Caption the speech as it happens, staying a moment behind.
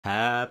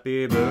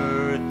Happy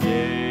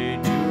birthday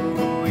to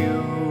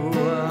you.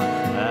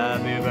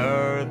 Happy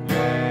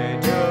birthday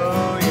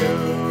to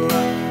you.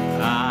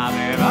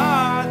 Happy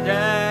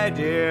birthday,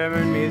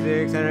 dear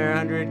Music Center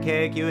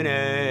 100K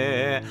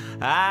Q&A.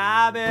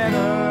 Happy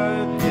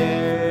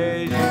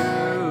birthday to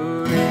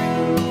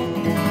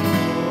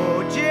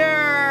you.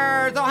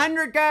 Cheers,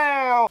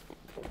 100K.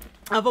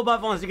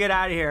 Hufflepuff wants to get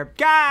out of here.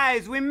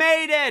 Guys, we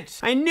made it!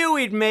 I knew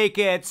we'd make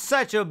it.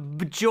 Such a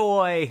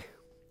joy.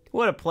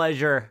 What a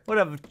pleasure. What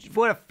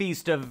a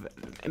feast of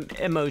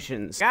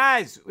emotions.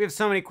 Guys, we have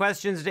so many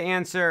questions to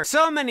answer.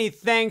 So many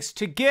thanks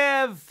to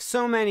give.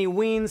 So many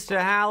weens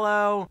to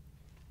hallow.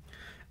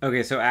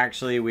 Okay, so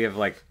actually we have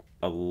like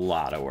a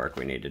lot of work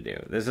we need to do.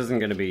 This isn't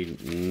gonna be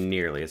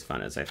nearly as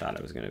fun as I thought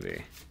it was gonna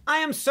be. I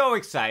am so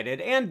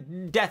excited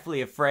and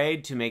deathly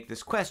afraid to make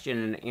this question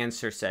and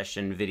answer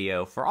session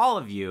video for all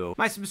of you,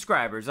 my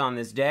subscribers on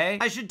this day.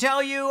 I should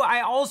tell you,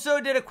 I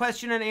also did a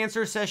question and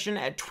answer session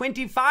at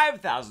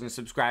 25,000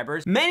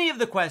 subscribers. Many of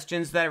the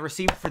questions that I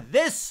received for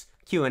this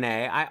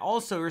Q&A, I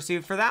also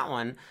received for that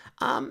one.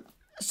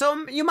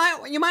 So you might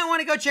want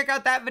to go check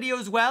out that video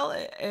as well.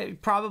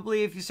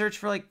 Probably if you search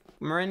for like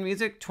Marin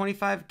Music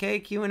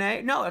 25K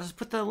Q&A. No, I'll just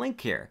put the link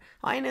here.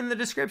 Line in the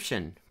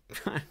description.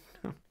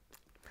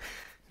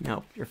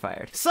 Nope, you're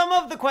fired. Some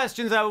of the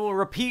questions I will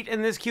repeat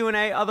in this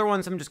Q&A. Other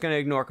ones I'm just going to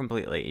ignore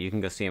completely. You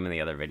can go see them in the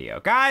other video.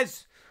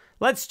 Guys,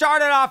 let's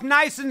start it off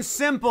nice and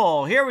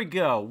simple. Here we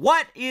go.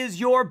 What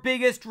is your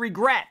biggest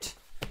regret?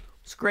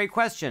 It's a great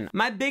question.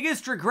 My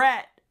biggest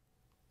regret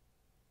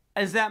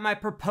is that my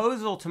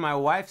proposal to my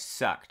wife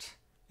sucked.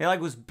 It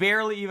like was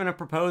barely even a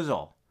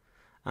proposal.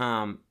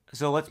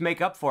 So let's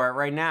make up for it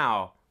right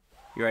now.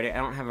 You ready? I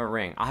don't have a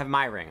ring. I'll have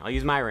my ring. I'll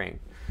use my ring.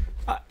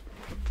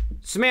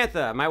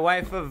 Samantha, my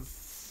wife of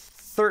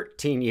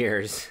 13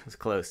 years. That's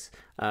close.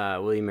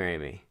 Will you marry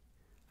me?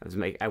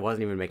 I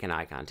wasn't even making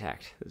eye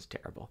contact. This is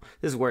terrible.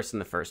 This is worse than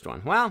the first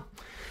one. Well,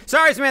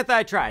 sorry Samantha,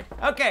 I tried.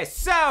 Okay,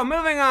 so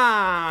moving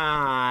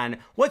on.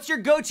 What's your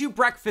go-to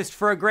breakfast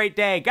for a great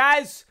day?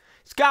 Guys,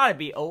 it's gotta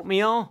be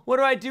oatmeal. What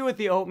do I do with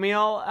the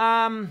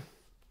oatmeal?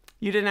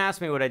 You didn't ask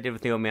me what I did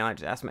with the oatmeal, I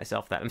just asked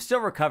myself that. I'm still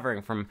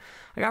recovering from,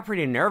 I got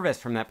pretty nervous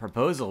from that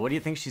proposal. What do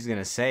you think she's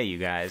gonna say, you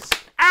guys?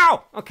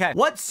 Ow! Okay.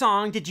 What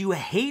song did you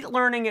hate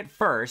learning at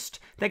first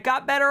that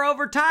got better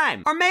over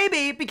time? Or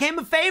maybe became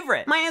a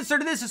favorite? My answer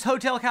to this is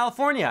Hotel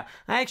California.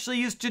 I actually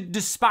used to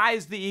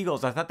despise the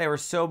Eagles. I thought they were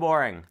so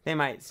boring. They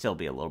might still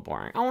be a little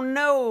boring. Oh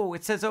no,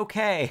 it says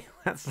okay.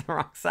 That's the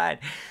wrong side.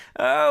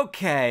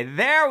 Okay,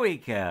 there we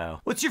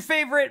go. What's your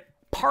favorite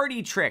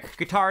party trick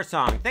guitar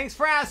song? Thanks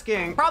for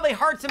asking. Probably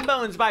Hearts and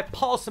Bones by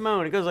Paul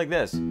Simon. It goes like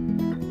this. I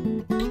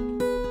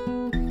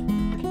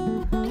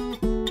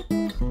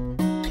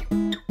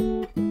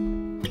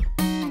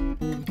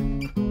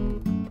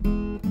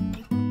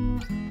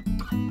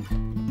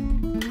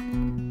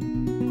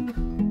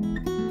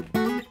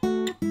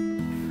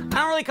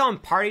don't really call them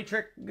party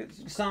trick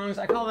songs.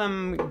 I call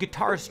them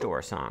guitar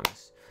store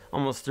songs.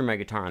 Almost threw my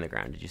guitar on the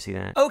ground. Did you see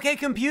that? Okay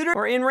Computer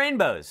or In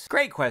Rainbows?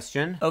 Great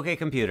question. Okay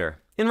Computer.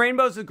 In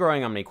Rainbows is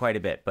growing on me quite a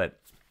bit, but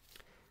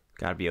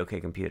gotta be okay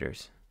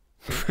computers.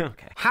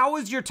 Okay. How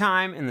was your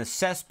time in the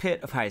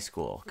cesspit of high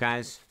school?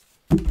 Guys,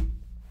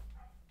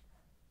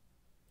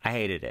 I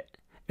hated it.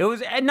 It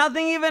was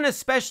nothing even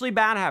especially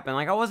bad happened.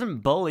 Like I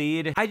wasn't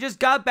bullied. I just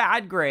got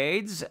bad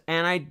grades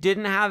and I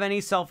didn't have any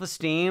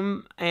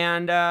self-esteem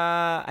and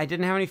I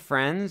didn't have any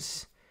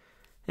friends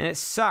and it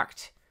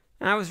sucked.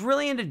 And I was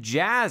really into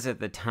jazz at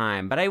the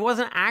time, but I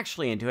wasn't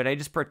actually into it. I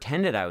just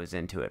pretended I was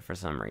into it for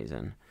some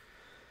reason.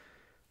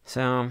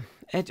 So,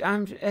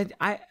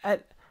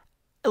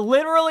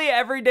 literally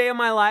every day of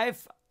my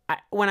life,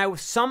 at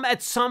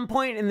some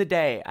point in the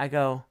day, I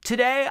go,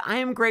 today I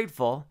am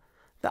grateful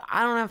that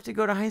I don't have to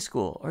go to high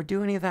school or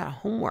do any of that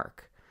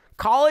homework.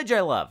 College I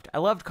loved. I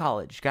loved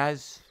college,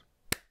 guys.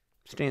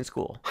 Stay in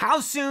school. How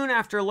soon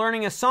after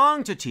learning a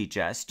song to teach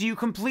us do you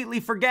completely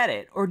forget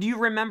it? Or do you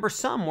remember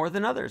some more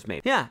than others,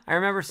 maybe? Yeah, I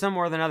remember some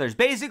more than others.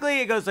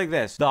 Basically, it goes like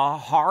this. The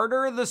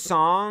harder the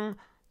song,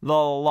 the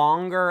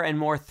longer and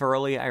more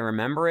thoroughly I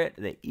remember it.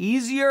 The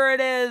easier it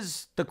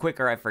is, the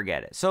quicker I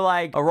forget it. So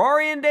like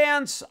Aurorian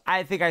Dance,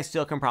 I think I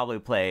still can probably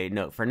play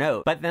note for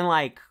note. But then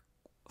like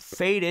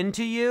Fade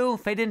Into You,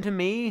 Fade Into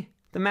Me,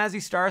 the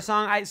Mazzy Star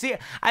song,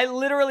 I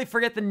literally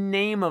forget the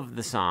name of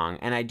the song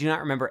and I do not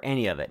remember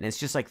any of it. And it's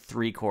just like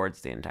 3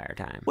 chords the entire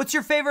time. What's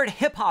your favorite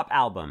hip hop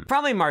album?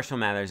 Probably Marshall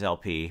Mathers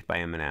LP by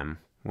Eminem.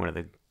 One of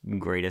the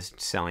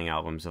greatest selling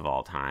albums of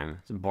all time.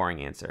 It's a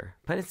boring answer,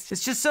 but it's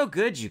just so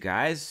good, you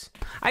guys.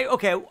 I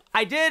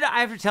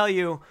have to tell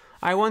you,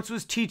 I once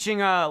was teaching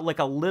like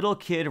a little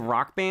kid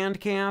rock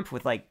band camp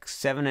with like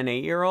 7 and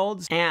 8 year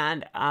olds.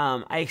 And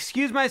I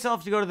excused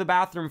myself to go to the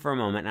bathroom for a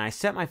moment and I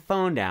set my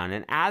phone down.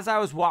 And as I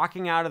was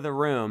walking out of the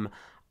room,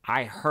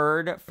 I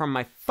heard from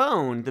my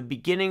phone the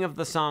beginning of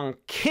the song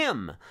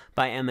Kim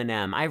by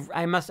Eminem.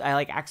 I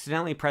like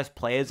accidentally pressed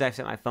play as I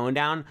set my phone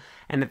down,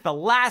 and at the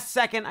last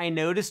second I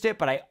noticed it,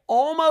 but I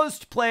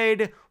almost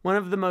played one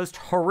of the most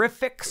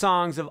horrific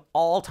songs of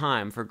all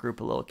time for a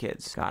group of little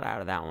kids. Got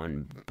out of that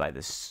one by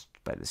the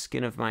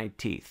skin of my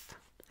teeth.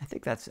 I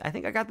think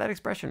I got that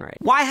expression right.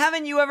 Why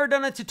haven't you ever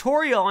done a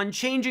tutorial on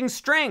changing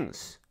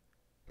strings?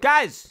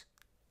 Guys,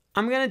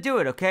 I'm gonna do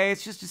it, okay? It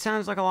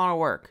sounds like a lot of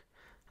work.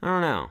 I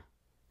don't know.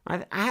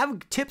 I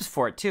have tips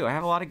for it too. I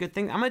have a lot of good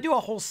things. I'm gonna do a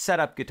whole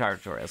setup guitar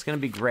tutorial. It's gonna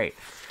be great.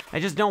 I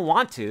just don't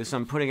want to, so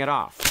I'm putting it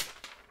off.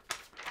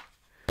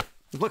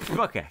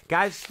 Okay,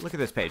 guys, look at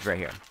this page right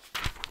here.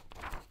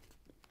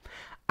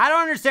 I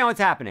don't understand what's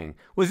happening.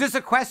 Was this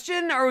a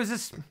question or was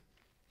this...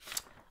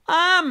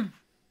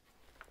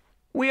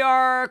 We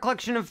are a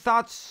collection of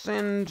thoughts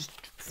and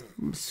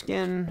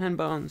skin and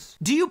bones.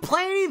 Do you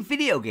play any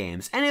video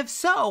games? And if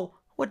so,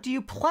 what do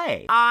you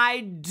play? I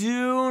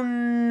do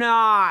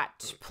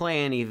not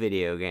play any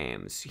video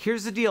games.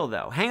 Here's the deal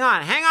though. Hang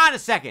on a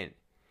second.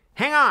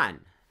 Hang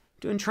on.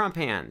 Doing Trump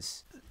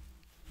hands.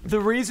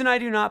 The reason I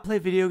do not play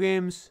video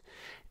games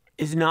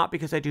is not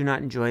because I do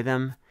not enjoy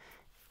them.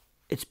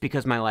 It's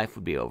because my life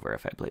would be over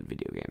if I played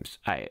video games.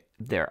 I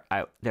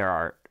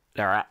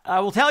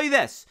will tell you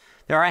this.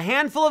 There are a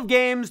handful of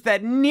games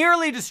that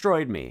nearly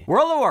destroyed me.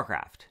 World of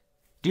Warcraft,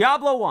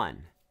 Diablo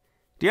 1,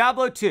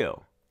 Diablo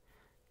 2,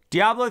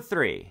 Diablo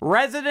 3,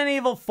 Resident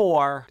Evil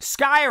 4,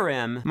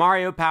 Skyrim,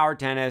 Mario Power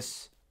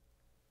Tennis.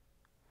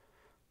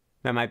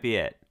 That might be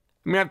it.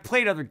 I mean, I've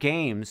played other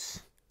games,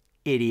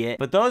 idiot.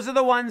 But those are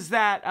the ones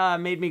that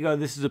made me go,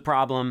 this is a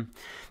problem.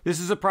 This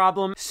is a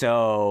problem.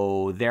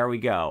 So there we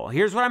go.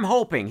 Here's what I'm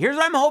hoping. Here's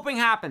what I'm hoping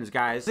happens,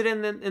 guys. That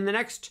in the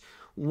next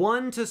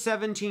 1 to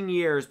 17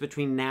 years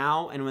between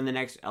now and when the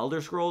next Elder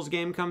Scrolls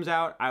game comes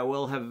out, I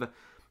will have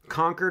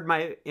conquered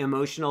my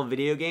emotional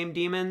video game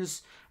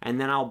demons, and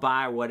then I'll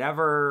buy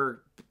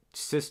whatever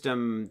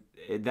system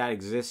that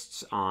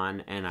exists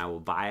on, and I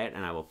will buy it,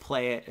 and I will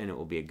play it, and it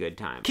will be a good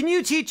time. Can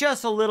you teach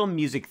us a little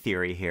music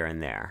theory here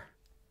and there?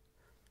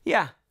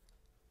 Yeah,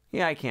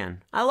 I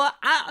can.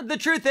 The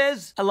truth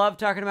is, I love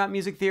talking about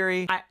music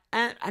theory.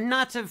 And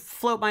not to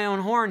float my own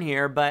horn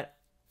here, but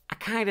I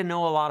kind of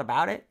know a lot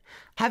about it.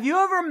 Have you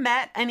ever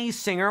met any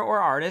singer or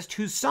artist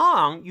whose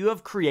song you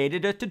have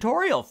created a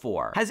tutorial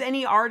for? Has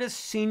any artist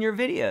seen your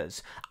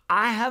videos?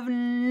 I have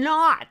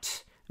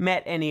not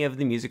met any of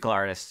the musical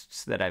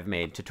artists that I've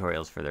made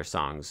tutorials for their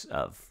songs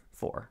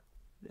for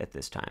at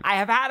this time. I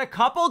have had a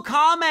couple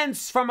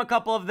comments from a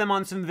couple of them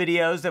on some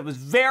videos that was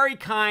very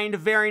kind,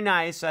 very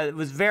nice. It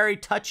was very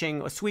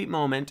touching, a sweet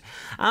moment.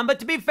 But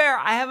to be fair,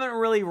 I haven't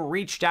really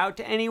reached out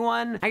to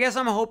anyone. I guess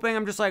I'm hoping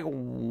I'm just like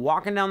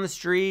walking down the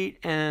street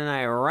and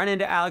I run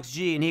into Alex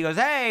G and he goes,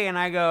 hey, and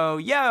I go,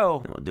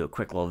 yo. And we'll do a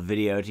quick little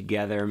video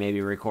together,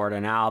 maybe record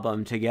an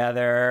album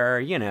together,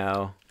 you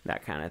know,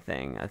 that kind of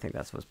thing. I think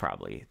that's what's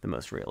probably the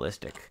most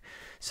realistic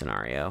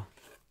scenario.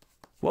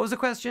 What was the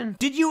question?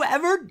 Did you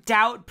ever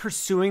doubt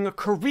pursuing a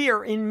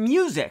career in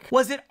music?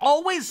 Was it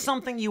always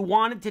something you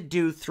wanted to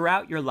do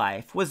throughout your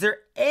life? Was there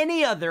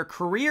any other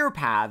career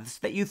paths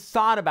that you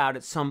thought about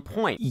at some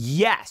point?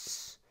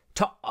 Yes.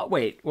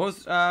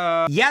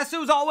 Yes, it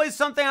was always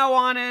something I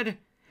wanted.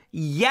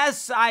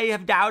 Yes, I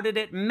have doubted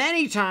it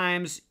many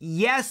times.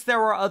 Yes, there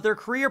were other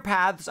career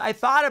paths I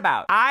thought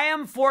about. I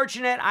am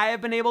fortunate I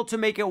have been able to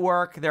make it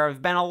work. There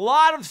have been a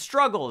lot of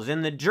struggles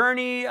in the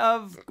journey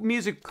of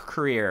music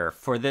career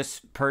for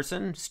this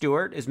person.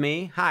 Stuart is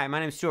me. Hi,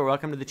 my name's Stuart.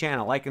 Welcome to the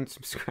channel. Like and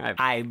subscribe.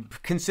 I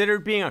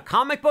considered being a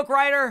comic book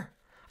writer.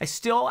 I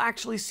still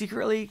actually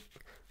secretly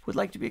would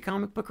like to be a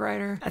comic book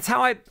writer. That's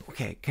how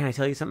okay, can I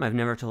tell you something I've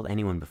never told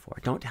anyone before?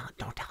 Don't tell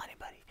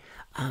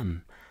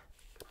anybody.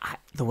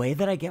 The way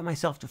that I get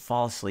myself to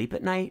fall asleep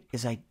at night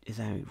is I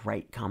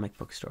write comic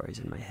book stories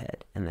in my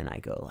head. And then I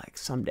go like,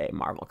 someday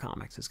Marvel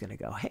Comics is going to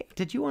go, hey,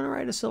 did you want to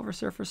write a Silver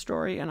Surfer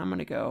story? And I'm going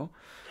to go,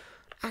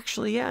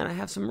 actually, yeah, and I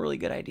have some really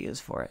good ideas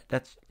for it.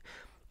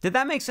 Did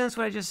that make sense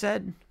what I just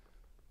said?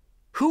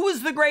 Who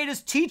was the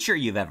greatest teacher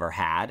you've ever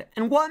had?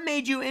 And what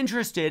made you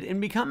interested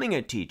in becoming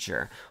a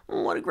teacher?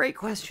 Well, what a great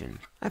question.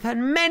 I've had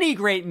many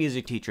great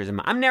music teachers.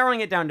 I'm narrowing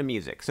it down to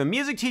music. So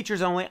music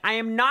teachers only. I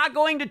am not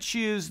going to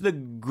choose the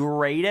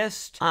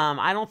greatest.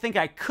 I don't think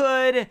I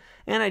could,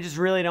 and I just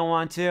really don't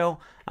want to.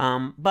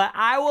 But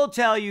I will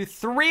tell you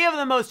 3 of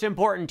the most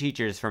important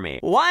teachers for me.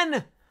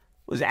 One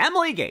was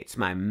Emily Gates,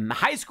 my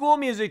high school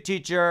music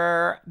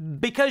teacher,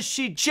 because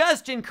she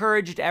just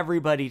encouraged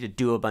everybody to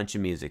do a bunch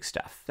of music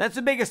stuff. That's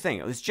the biggest thing.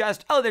 It was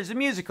just, oh, there's a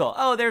musical.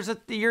 Oh,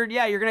 you're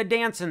gonna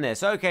dance in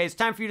this. Okay, it's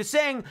time for you to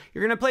sing.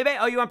 You're gonna play bass.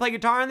 Oh, you wanna play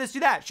guitar on this? Do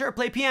that. Sure,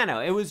 play piano.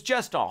 It was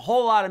just a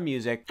whole lot of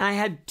music. And I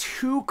had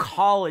 2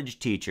 college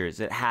teachers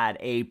that had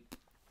a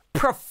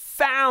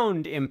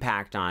profound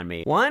impact on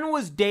me. One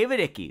was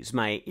David Ickes,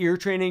 my ear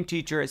training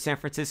teacher at San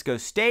Francisco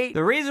State.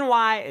 The reason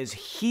why is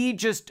he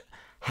just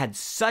had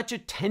such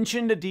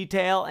attention to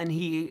detail, and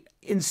he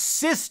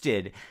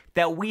insisted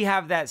that we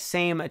have that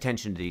same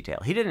attention to detail.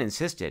 He didn't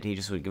insist it. He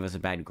just would give us a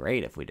bad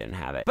grade if we didn't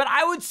have it. But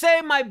I would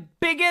say my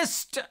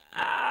biggest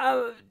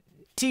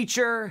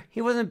teacher,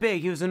 he wasn't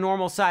big, he was a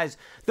normal size.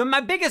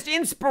 My biggest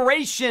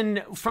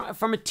inspiration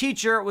from a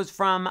teacher was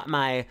from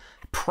my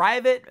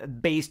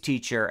private bass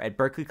teacher at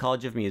Berklee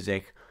College of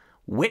Music,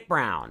 Whit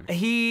Brown.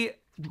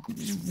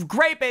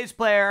 Great bass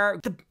player.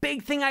 The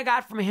big thing I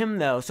got from him,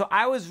 though, so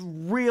I was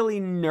really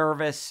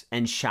nervous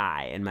and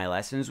shy in my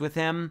lessons with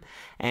him,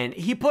 and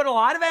he put a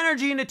lot of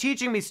energy into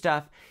teaching me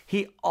stuff.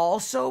 He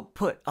also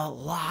put a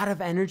lot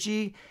of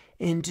energy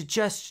into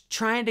just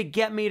trying to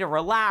get me to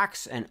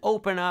relax and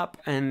open up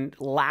and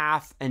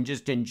laugh and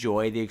just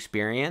enjoy the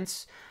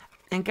experience.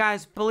 And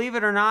guys, believe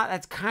it or not,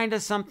 that's kind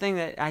of something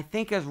that I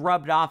think has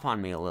rubbed off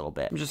on me a little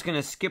bit. I'm just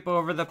gonna skip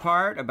over the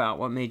part about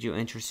what made you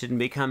interested in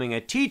becoming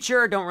a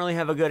teacher. Don't really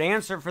have a good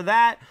answer for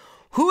that.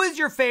 Who is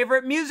your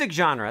favorite music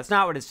genre? That's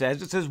not what it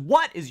says. It says,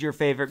 what is your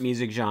favorite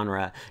music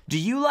genre? Do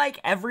you like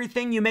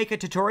everything you make a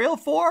tutorial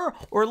for,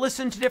 or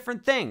listen to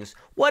different things?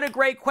 What a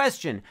great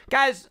question.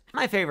 Guys,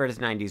 my favorite is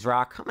 90s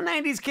rock. I'm a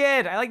 90s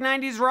kid. I like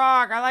 90s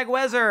rock. I like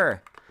Weezer.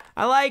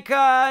 I like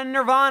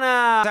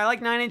Nirvana. I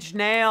like Nine Inch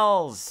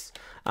Nails.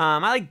 I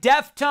like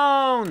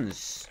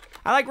Deftones.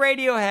 I like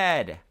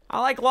Radiohead. I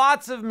like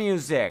lots of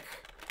music.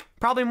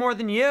 Probably more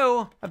than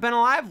you. I've been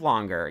alive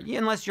longer,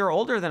 unless you're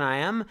older than I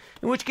am,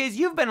 in which case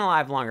you've been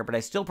alive longer, but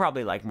I still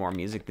probably like more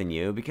music than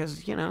you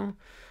because, you know,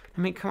 I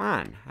mean, come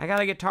on. I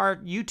got a guitar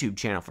YouTube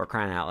channel, for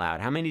crying out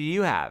loud. How many do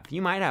you have?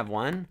 You might have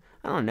one.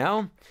 I don't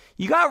know.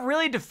 You got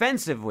really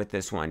defensive with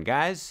this one,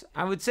 guys.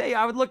 I would say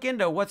I would look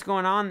into what's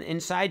going on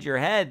inside your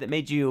head that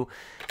made you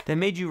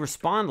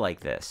respond like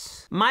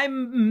this. My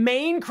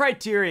main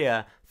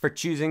criteria for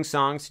choosing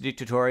songs to do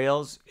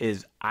tutorials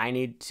is I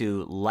need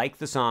to like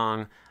the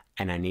song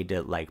and I need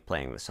to like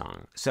playing the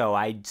song. So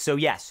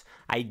yes,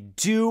 I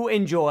do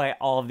enjoy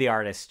all of the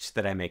artists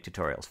that I make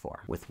tutorials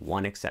for, with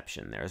one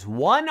exception. There's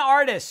one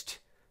artist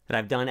that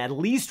I've done at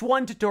least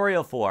one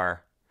tutorial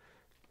for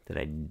that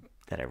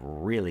I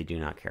really do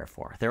not care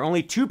for. There are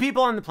only 2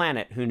 people on the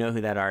planet who know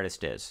who that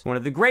artist is. One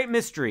of the great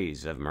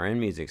mysteries of Marin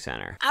Music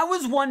Center. I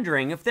was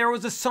wondering if there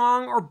was a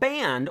song or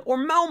band or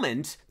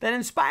moment that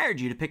inspired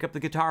you to pick up the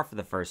guitar for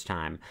the first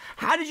time.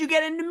 How did you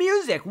get into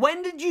music?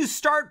 When did you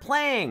start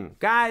playing?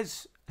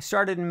 Guys, I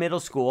started in middle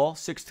school,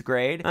 6th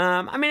grade.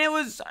 I mean, it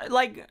was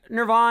like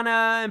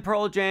Nirvana and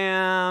Pearl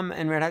Jam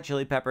and Red Hot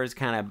Chili Peppers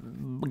kind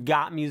of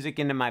got music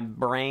into my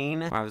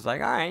brain. I was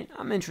like, all right,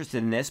 I'm interested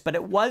in this. But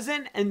it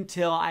wasn't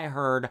until I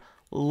heard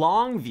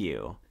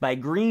Longview by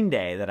Green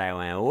Day that I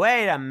went,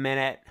 wait a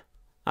minute.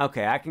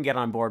 Okay, I can get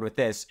on board with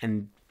this.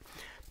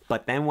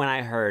 But then when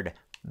I heard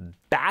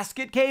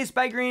Basket Case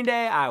by Green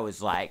Day, I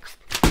was like,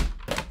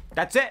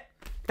 that's it.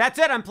 That's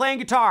it, I'm playing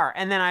guitar.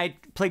 And then I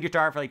played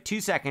guitar for like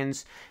 2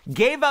 seconds,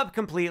 gave up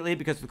completely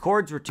because the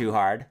chords were too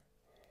hard.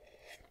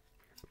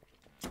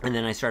 And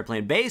then I started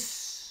playing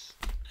bass,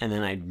 and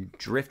then I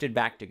drifted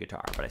back to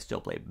guitar, but I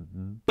still play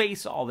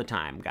bass all the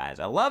time, guys.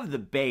 I love the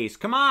bass.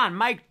 Come on,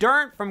 Mike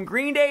Dirnt from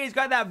Green Day, he's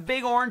got that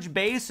big orange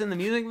bass in the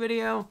music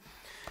video.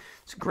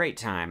 It's a great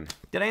time.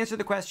 Did I answer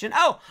the question?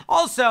 Oh,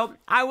 also,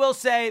 I will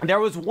say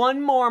there was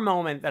one more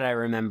moment that I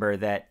remember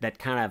that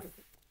kind of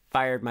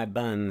fired my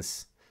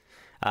buns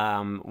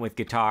with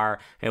guitar.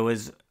 It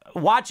was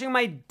watching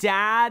my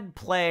dad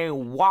play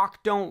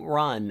Walk Don't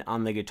Run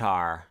on the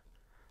guitar.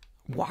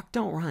 Walk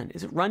Don't Run.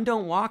 Is it Run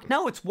Don't Walk?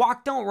 No, it's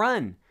Walk Don't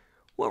Run.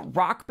 What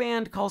rock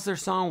band calls their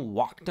song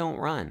Walk Don't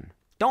Run?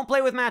 Don't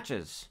play with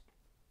matches.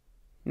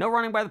 No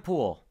running by the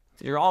pool.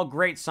 These are all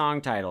great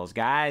song titles,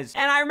 guys.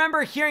 And I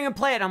remember hearing him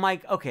play it. I'm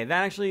like, okay,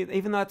 that actually,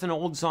 even though it's an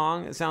old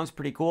song, it sounds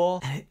pretty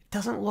cool. And it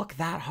doesn't look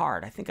that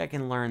hard. I think I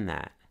can learn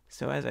that.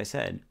 So as I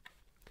said,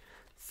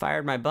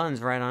 fired my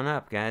buns right on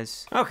up,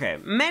 guys. Okay,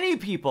 many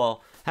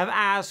people have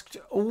asked,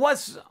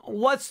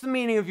 what's the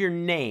meaning of your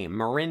name,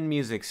 Marin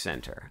Music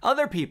Center?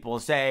 Other people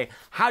say,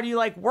 how do you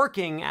like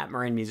working at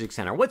Marin Music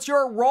Center? What's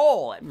your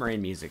role at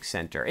Marin Music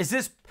Center? Is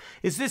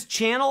this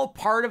channel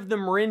part of the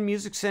Marin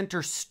Music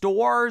Center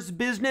store's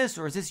business,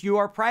 or is this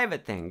your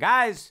private thing?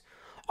 Guys,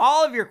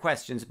 all of your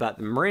questions about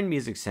the Marin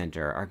Music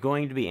Center are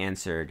going to be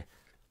answered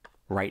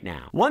right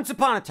now. Once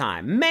upon a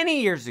time,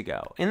 many years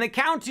ago, in the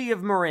county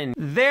of Marin,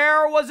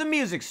 there was a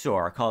music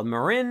store called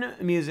Marin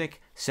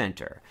Music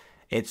Center.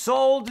 It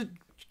sold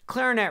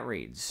clarinet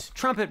reeds,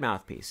 trumpet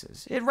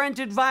mouthpieces. It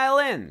rented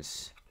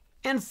violins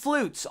and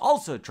flutes,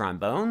 also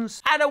trombones.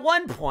 At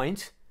one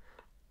point,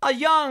 a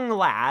young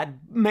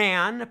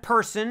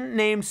person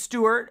named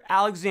Stuart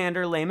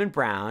Alexander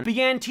Lehman-brown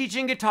began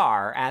teaching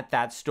guitar at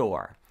that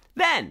store.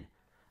 Then,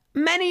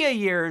 many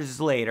years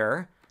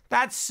later,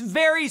 that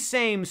very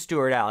same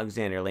Stuart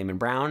Alexander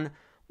Lehman-brown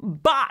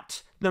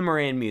bought the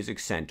Marin Music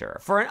Center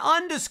for an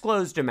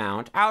undisclosed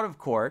amount out of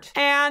court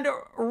and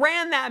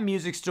ran that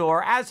music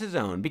store as his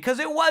own because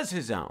it was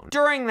his own.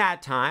 During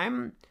that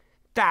time,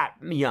 that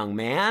young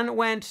man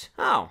went,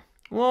 oh,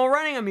 well,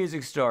 running a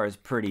music store is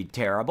pretty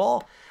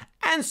terrible.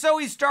 And so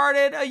he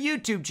started a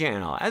YouTube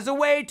channel as a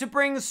way to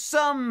bring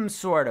some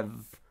sort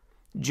of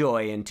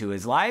joy into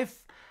his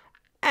life.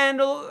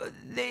 And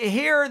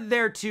here,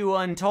 thereto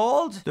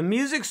untold, the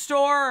music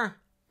store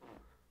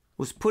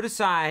was put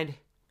aside,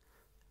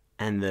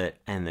 and the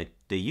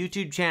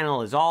YouTube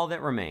channel is all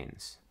that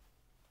remains.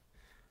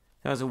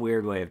 That was a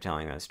weird way of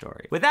telling that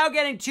story. Without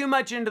getting too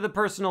much into the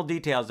personal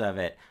details of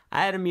it,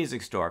 I had a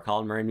music store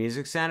called Marin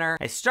Music Center.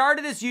 I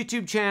started this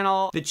YouTube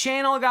channel. The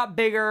channel got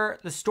bigger,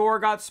 the store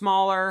got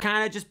smaller,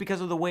 kind of just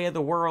because of the way of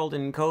the world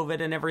and COVID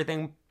and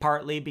everything,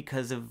 partly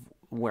because of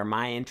where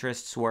my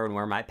interests were and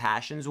where my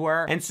passions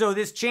were. And so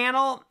this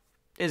channel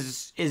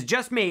is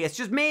just me. It's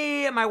just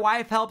me. My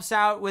wife helps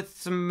out with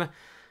some,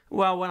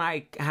 well, when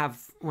I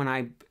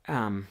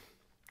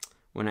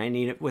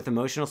need it with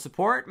emotional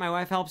support, my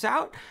wife helps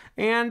out.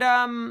 And,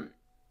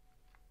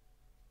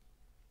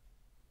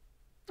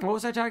 what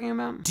was I talking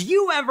about? Do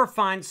you ever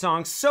find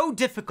songs so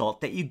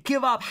difficult that you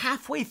give up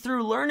halfway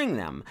through learning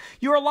them?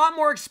 You're a lot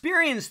more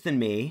experienced than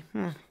me.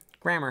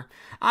 Grammar.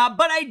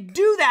 But I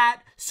do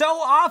that so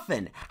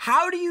often.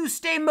 How do you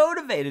stay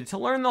motivated to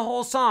learn the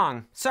whole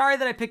song? Sorry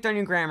that I picked on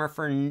your grammar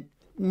for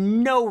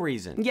no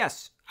reason.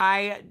 Yes,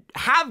 I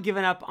have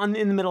given up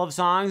in the middle of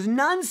songs,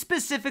 none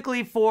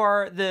specifically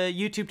for the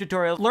YouTube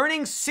tutorials.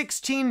 Learning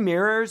 16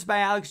 Mirrors by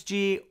Alex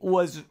G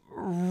was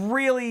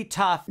really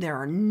tough. There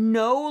are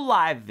no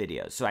live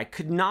videos, so I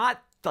could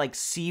not like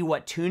see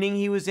what tuning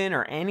he was in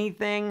or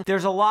anything.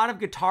 There's a lot of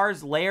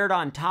guitars layered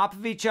on top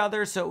of each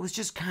other, so it was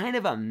just kind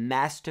of a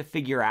mess to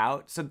figure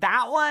out. So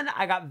that one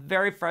I got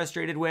very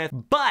frustrated with,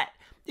 but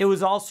it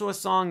was also a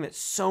song that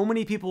so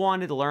many people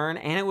wanted to learn,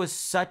 and it was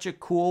such a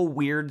cool,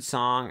 weird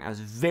song. I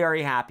was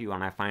very happy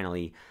when I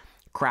finally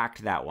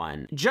cracked that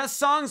one. Just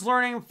songs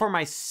learning for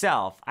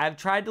myself. I've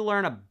tried to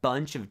learn a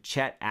bunch of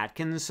Chet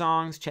Atkins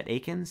songs. Chet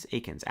Atkins?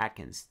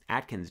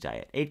 Atkins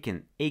Diet.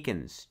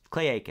 Atkins.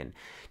 Clay Aiken.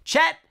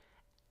 Chet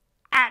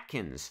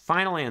Atkins,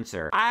 final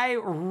answer. I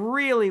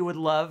really would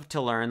love to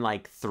learn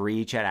like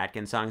 3 Chet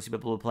Atkins songs to be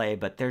able to play,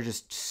 but they're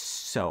just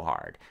so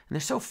hard. And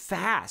they're so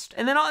fast.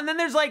 And then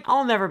there's like,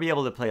 I'll never be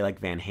able to play like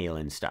Van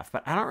Halen stuff,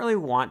 but I don't really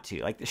want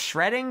to. Like the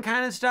shredding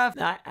kind of stuff,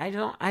 I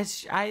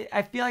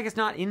feel like it's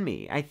not in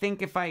me. I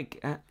think if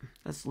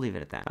let's leave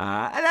it at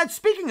that.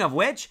 Speaking of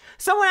which,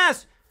 someone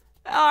asked,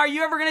 are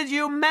you ever gonna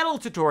do metal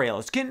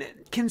tutorials?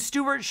 Can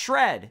Stuart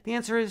shred? The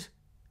answer is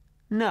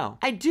no.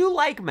 I do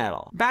like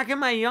metal. Back in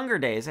my younger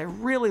days, I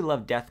really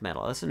loved death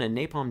metal. Listen to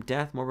Napalm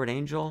Death, Morbid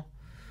Angel,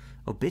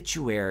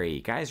 Obituary.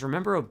 Guys,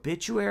 remember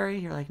Obituary?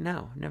 You're like,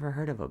 no, never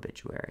heard of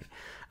Obituary.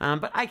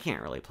 But I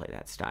can't really play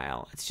that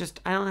style. It's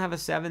just, I don't have a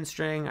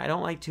 7-string. I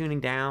don't like tuning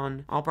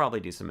down. I'll probably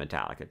do some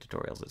Metallica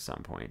tutorials at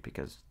some point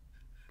because,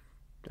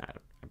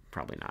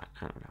 probably not.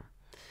 I don't know.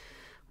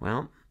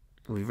 Well,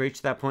 we've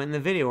reached that point in the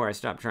video where I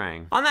stopped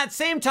trying. On that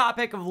same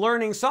topic of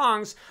learning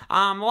songs,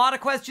 a lot of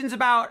questions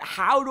about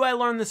how do I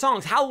learn the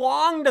songs? How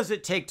long does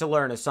it take to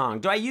learn a song?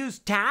 Do I use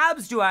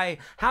tabs?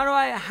 How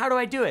do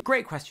I do it?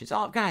 Great questions.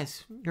 Oh,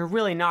 guys, you're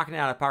really knocking it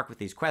out of the park with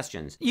these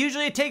questions.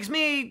 Usually it takes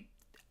me,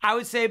 I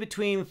would say,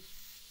 between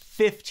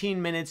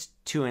 15 minutes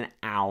to an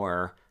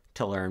hour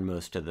to learn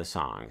most of the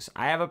songs.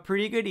 I have a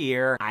pretty good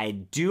ear. I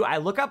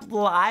look up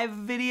live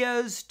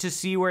videos to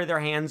see where their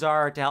hands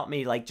are to help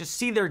me like just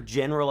see their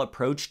general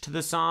approach to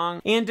the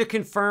song and to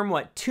confirm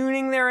what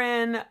tuning they're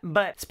in,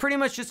 but it's pretty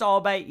much just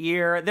all by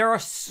ear. There are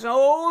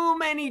so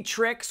many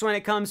tricks when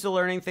it comes to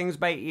learning things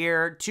by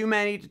ear, too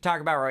many to talk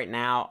about right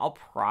now. I'll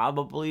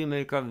probably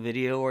make a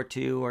video or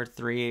 2 or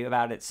 3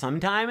 about it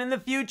sometime in the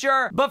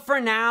future, but for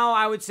now,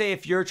 I would say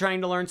if you're trying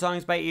to learn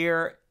songs by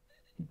ear,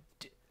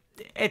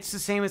 it's the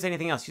same as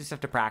anything else. You just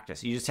have to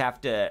practice. You just have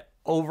to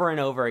over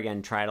and over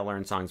again try to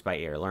learn songs by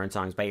ear,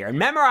 and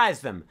memorize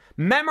them.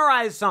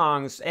 Memorize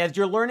songs as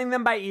you're learning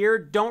them by ear.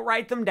 Don't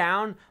write them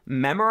down.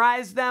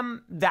 Memorize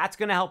them. That's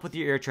going to help with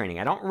your ear training.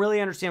 I don't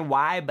really understand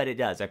why, but it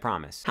does, I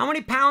promise. How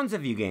many pounds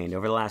have you gained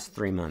over the last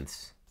 3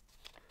 months?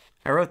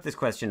 I wrote this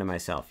question to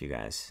myself, you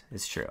guys.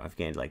 It's true. I've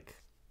gained like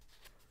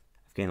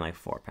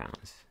 4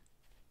 pounds.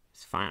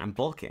 It's fine. I'm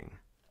bulking.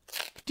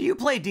 Do you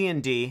play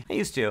D&D? I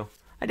used to.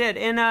 I did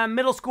in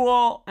middle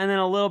school, and then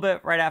a little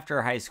bit right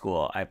after high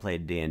school, I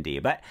played D&D.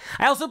 But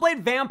I also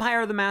played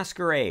Vampire the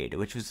Masquerade,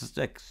 which was just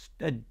like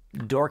a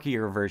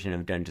dorkier version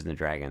of Dungeons and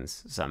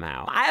Dragons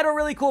somehow. I had a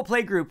really cool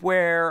play group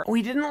where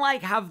we didn't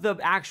like have the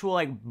actual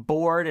like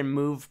board and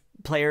move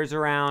players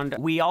around.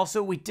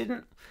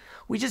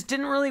 We just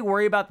didn't really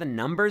worry about the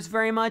numbers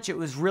very much. It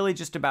was really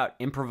just about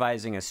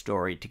improvising a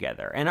story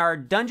together. And our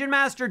Dungeon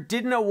Master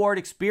didn't award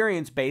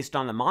experience based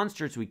on the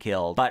monsters we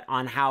killed, but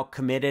on how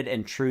committed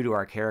and true to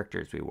our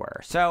characters we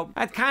were. So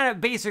that's kind of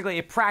basically,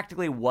 it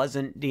practically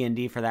wasn't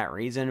D&D for that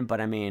reason,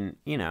 but I mean,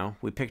 you know,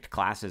 we picked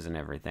classes and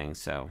everything,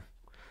 so.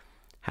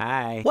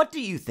 Hi. What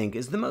do you think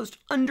is the most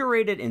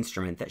underrated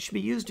instrument that should be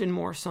used in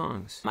more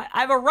songs? I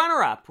have a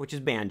runner-up, which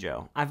is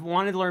banjo. I've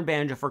wanted to learn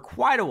banjo for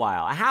quite a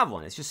while. I have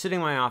one. It's just sitting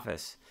in my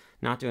office.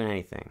 Not doing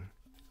anything.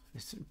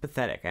 It's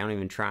pathetic. I don't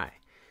even try.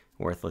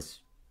 Worthless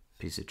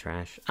piece of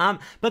trash.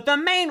 But the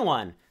main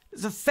one,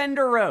 It's a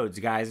Fender Rhodes,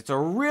 guys. It's a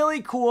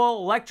really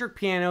cool electric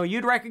piano.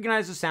 You'd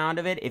recognize the sound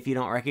of it if you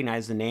don't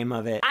recognize the name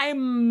of it. I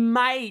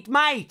might,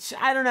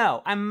 I don't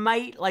know. I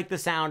might like the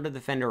sound of the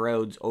Fender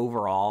Rhodes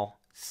overall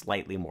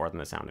slightly more than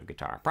the sound of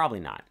guitar. Probably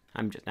not.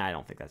 I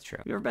don't think that's true.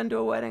 You ever been to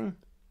a wedding?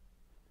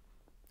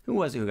 Who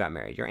was it who got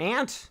married? Your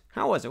aunt?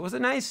 How was it? Was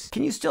it nice?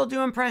 Can you still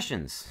do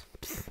impressions?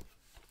 Pfft.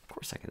 Of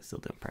course I can still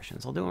do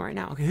impressions. I'll do them right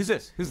now. Okay, who's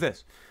this? Who's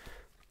this?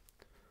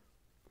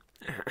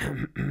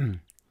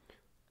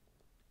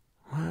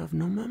 I have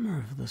no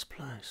memory of this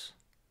place.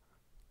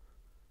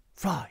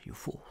 Fly, you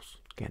fools.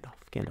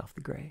 Gandalf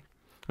the Grey.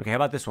 Okay, how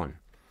about this one?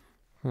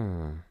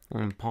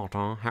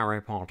 Potter,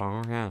 Harry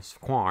Potter, yes,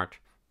 quite.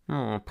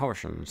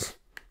 Potions.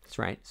 That's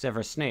right,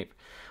 Severus Snape.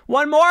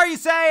 One more, you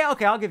say?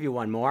 Okay, I'll give you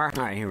one more.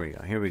 All right, here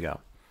we go.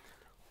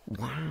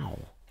 Wow.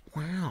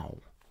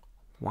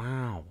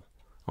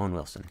 Owen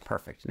Wilson,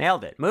 perfect.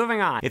 Nailed it. Moving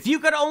on. If you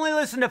could only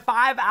listen to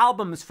 5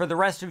 albums for the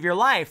rest of your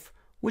life,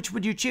 which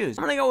would you choose?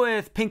 I'm gonna go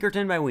with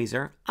Pinkerton by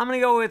Weezer. I'm gonna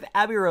go with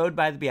Abbey Road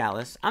by the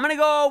Bialis. I'm gonna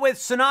go with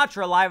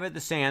Sinatra Live at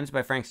the Sands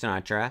by Frank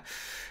Sinatra.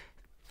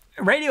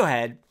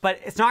 Radiohead, but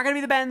it's not gonna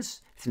be the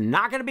Bends. It's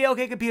not gonna be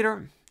OK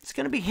Computer. It's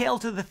gonna be Hail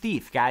to the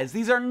Thief, guys.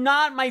 These are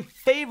not my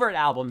favorite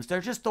albums.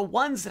 They're just the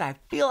ones that I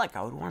feel like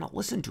I would want to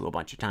listen to a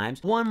bunch of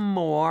times. One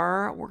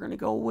more, we're gonna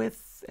go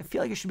with, I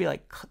feel like it should be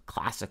like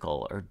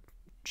classical or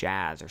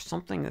jazz or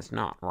something that's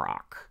not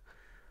rock.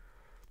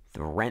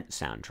 The Rent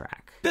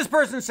soundtrack. This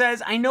person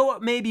says, I know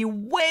it may be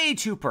way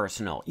too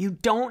personal. You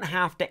don't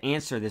have to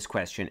answer this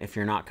question if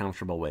you're not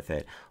comfortable with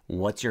it.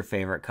 What's your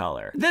favorite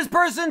color? This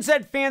person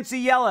said fancy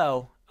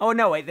yellow. Oh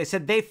no, wait, they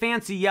said they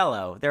fancy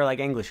yellow. They're like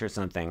English or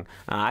something.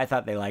 I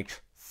thought they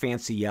liked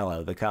fancy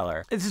yellow, the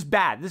color. This is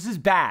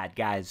bad,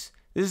 guys.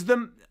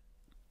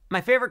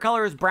 My favorite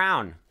color is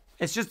brown.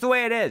 It's just the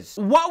way it is.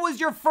 What was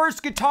your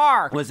first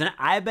guitar? It was an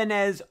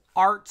Ibanez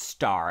Art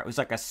Star. It was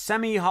like a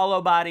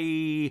semi-hollow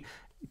body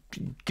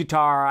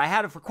guitar. I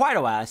had it for quite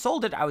a while. I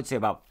sold it, I would say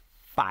about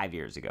 5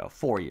 years ago,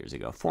 4 years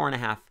ago,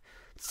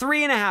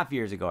 3.5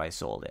 years ago I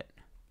sold it.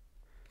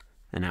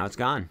 And now it's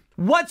gone.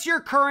 What's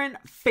your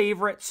current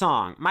favorite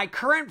song? My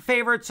current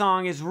favorite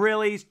song is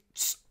really,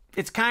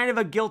 it's kind of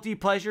a guilty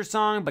pleasure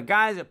song, but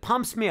guys, it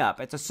pumps me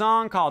up. It's a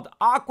song called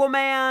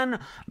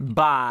Aquaman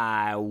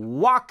by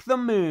Walk the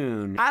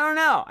Moon. I don't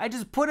know. I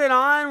just put it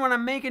on when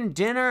I'm making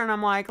dinner and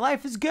I'm like,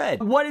 life is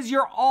good. What is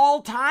your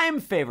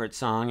all-time favorite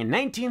song? In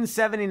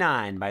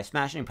 1979 by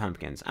Smashing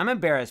Pumpkins. I'm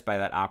embarrassed by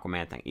that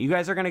Aquaman thing. You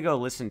guys are gonna go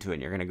listen to it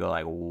and you're gonna go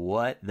like,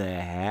 what the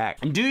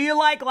heck? Do you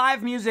like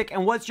live music?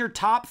 And what's your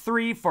top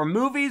 3 for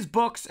movies,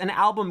 books, and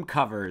album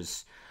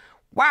covers?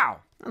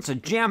 Wow. That's a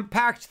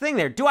jam-packed thing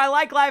there. Do I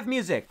like live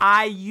music?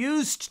 I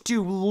used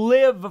to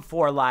live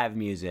for live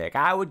music.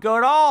 I would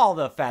go to all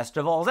the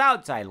festivals,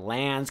 Outside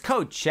Lands,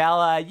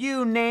 Coachella,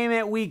 you name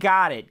it, we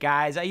got it,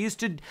 guys. I used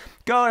to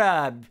go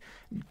to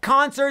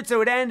concerts that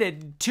would end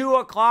at 2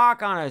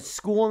 o'clock on a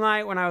school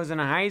night when I was in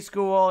high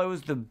school. It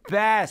was the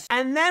best.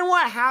 And then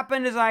what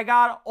happened is I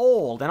got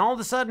old, and all of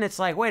a sudden it's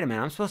like, wait a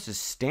minute, I'm supposed to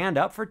stand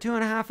up for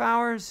 2.5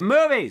 hours?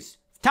 Movies.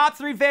 Top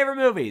 3 favorite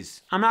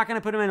movies. I'm not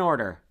gonna put them in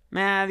order.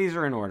 Nah, these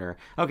are in order.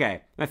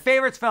 Okay, my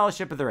favorite's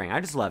Fellowship of the Ring.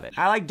 I just love it.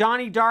 I like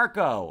Donnie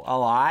Darko a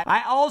lot.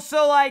 I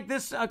also like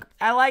this,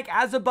 I like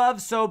As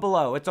Above, So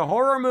Below. It's a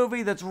horror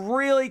movie that's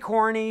really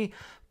corny,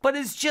 but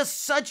it's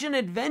just such an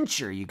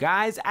adventure, you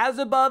guys. As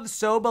Above,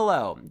 So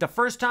Below. The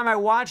first time I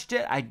watched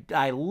it,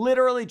 I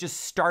literally just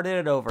started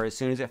it over as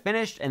soon as it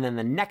finished, and then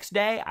the next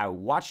day, I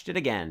watched it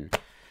again.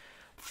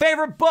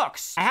 Favorite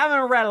books. I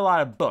haven't read a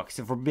lot of books,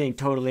 if we're being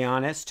totally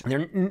honest.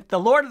 The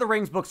Lord of the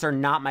Rings books are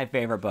not my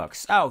favorite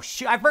books. Oh,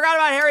 shoot, I forgot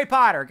about Harry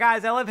Potter.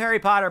 Guys, I love Harry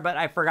Potter, but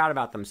I forgot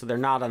about them, so they're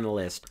not on the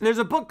list. There's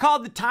a book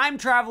called The Time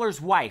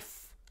Traveler's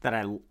Wife that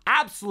I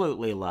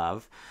absolutely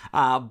love.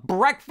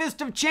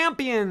 Breakfast of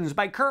Champions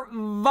by Kurt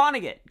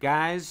Vonnegut,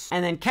 guys.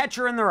 And then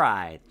Catcher in the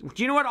Rye.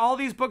 Do you know what all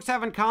these books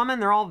have in common?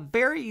 They're all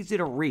very easy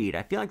to read.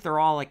 I feel like they're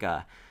all like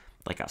a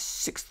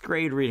 6th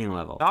grade reading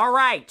level. All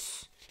right.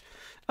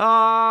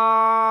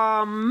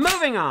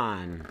 Moving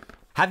on.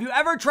 Have you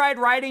ever tried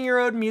writing your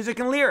own music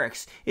and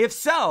lyrics? If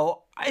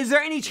so, is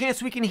there any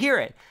chance we can hear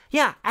it?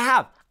 Yeah, I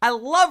have. I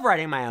love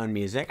writing my own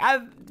music.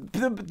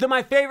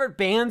 My favorite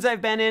bands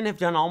I've been in have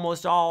done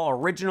almost all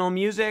original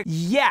music.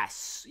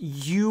 Yes,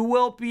 you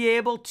will be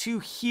able to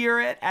hear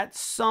it at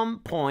some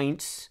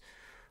point,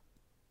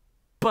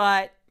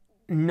 but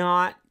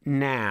not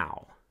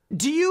now.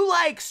 Do you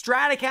like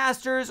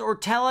Stratocasters or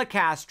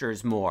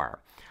Telecasters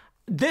more?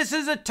 This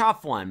is a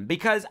tough one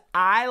because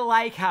I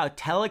like how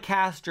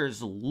Telecasters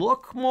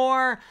look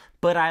more,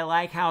 but I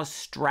like how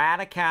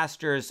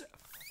Stratocasters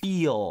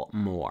feel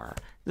more.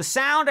 The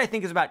sound, I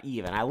think, is about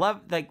even. I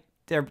love, like,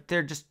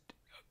 they're just...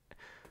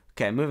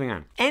 Okay, moving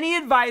on. Any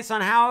advice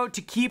on how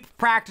to keep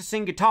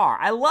practicing guitar?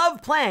 I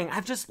love playing.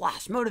 I've just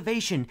lost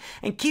motivation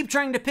and keep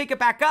trying to pick it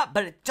back up,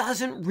 but it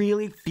doesn't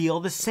really feel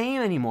the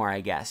same anymore,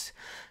 I guess.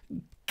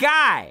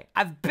 Guy,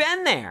 I've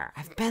been there.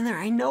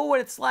 I know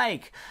what it's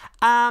like.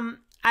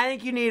 I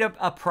think you need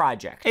a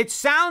project. It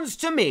sounds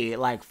to me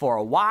like for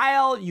a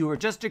while you were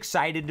just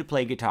excited to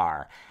play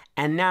guitar.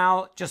 And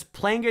now just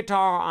playing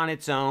guitar on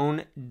its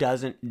own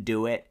doesn't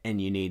do it,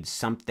 and you need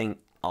something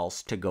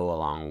else to go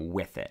along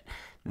with it.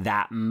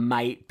 That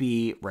might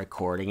be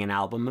recording an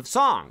album of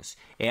songs.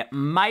 It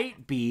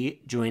might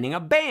be joining a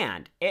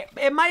band.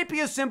 It might be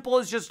as simple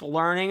as just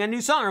learning a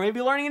new song, or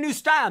maybe learning a new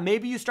style.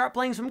 Maybe you start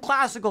playing some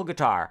classical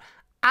guitar.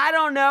 I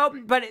don't know,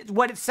 but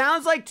what it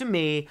sounds like to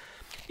me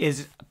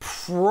is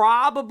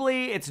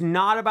probably it's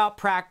not about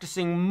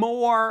practicing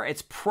more.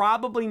 It's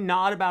probably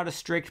not about a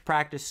strict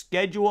practice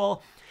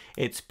schedule.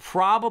 It's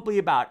probably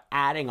about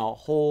adding a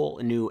whole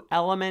new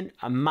element.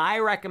 My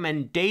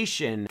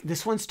recommendation,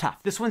 this one's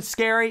tough. This one's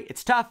scary.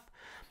 It's tough.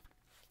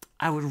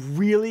 I would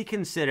really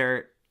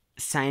consider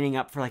signing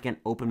up for like an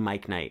open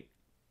mic night,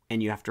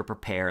 and you have to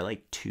prepare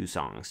like 2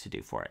 songs to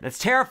do for it. That's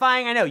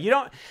terrifying. I know. You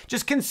don't,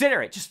 just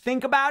consider it. Just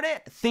think about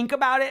it. Think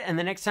about it. And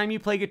the next time you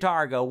play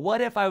guitar, go,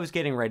 what if I was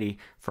getting ready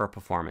for a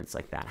performance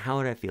like that? How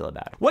would I feel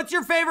about it? What's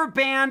your favorite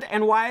band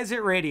and why is it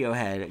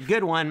Radiohead?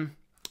 Good one.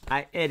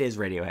 It is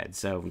Radiohead,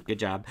 so good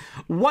job.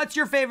 What's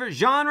your favorite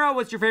genre?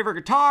 What's your favorite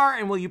guitar?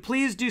 And will you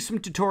please do some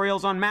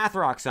tutorials on math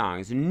rock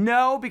songs?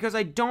 No, because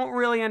I don't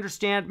really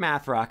understand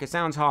math rock. It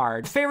sounds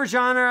hard. Favorite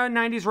genre,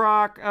 90s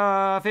rock.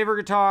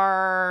 Favorite guitar.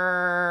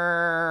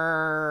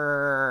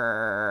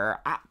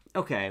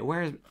 Okay,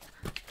 where's...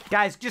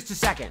 Guys, just a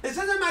second. This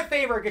isn't my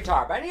favorite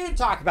guitar, but I need to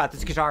talk about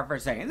this guitar for a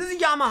second. This is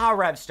a Yamaha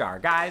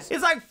Revstar, guys.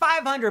 It's like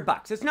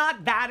 $500. It's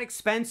not that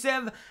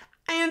expensive,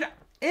 and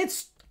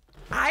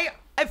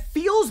it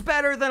feels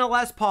better than a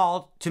Les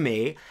Paul to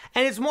me,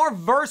 and it's more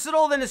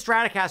versatile than a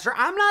Stratocaster.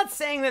 I'm not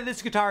saying that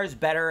this guitar is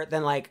better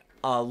than like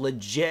a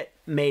legit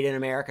made in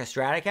America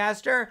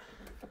Stratocaster,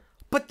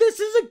 but this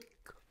is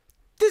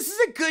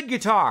a good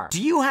guitar. Do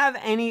you have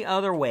any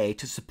other way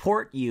to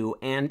support you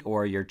and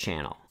or your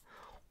channel?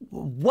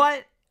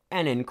 What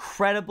an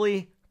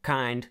incredibly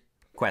kind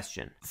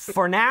question.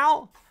 For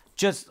now,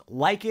 just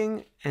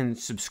liking and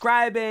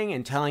subscribing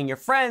and telling your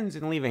friends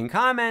and leaving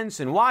comments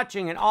and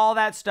watching and all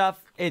that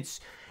stuff,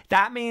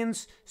 that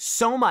means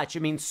so much.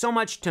 It means so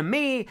much to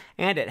me,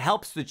 and it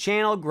helps the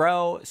channel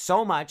grow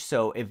so much.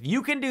 So if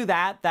you can do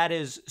that, that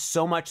is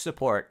so much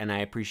support, and I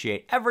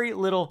appreciate every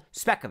little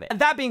speck of it. And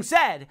that being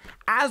said,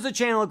 as the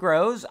channel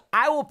grows,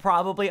 I will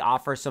probably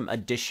offer some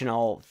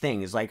additional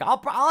things. Like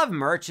I'll have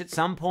merch at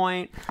some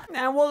point,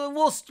 and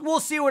we'll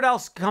see what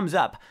else comes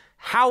up.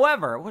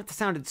 However, what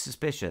sounded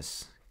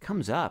suspicious?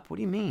 Comes up? What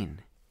do you mean?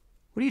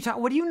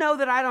 What do you know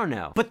that I don't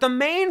know? But the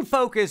main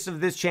focus of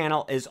this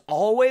channel is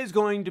always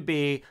going to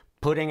be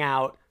putting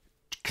out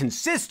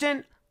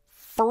consistent,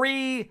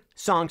 free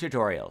song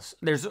tutorials.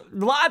 There's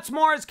lots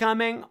more is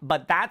coming,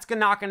 but that's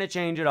not going to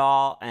change at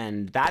all.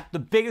 And the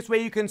biggest way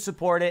you can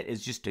support it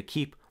is just to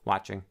keep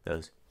watching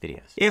those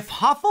videos. If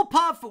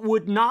Hufflepuff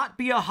would not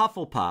be a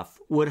Hufflepuff,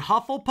 would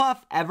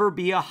Hufflepuff ever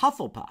be a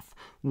Hufflepuff?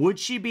 Would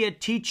she be a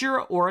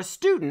teacher or a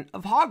student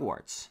of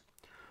Hogwarts?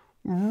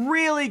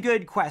 Really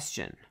good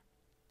question.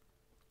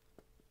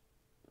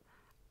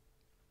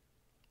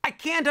 I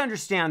can't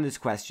understand this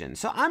question,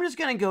 so I'm just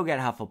gonna go get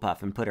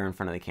Hufflepuff and put her in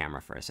front of the camera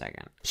for a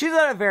second. She's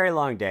had a very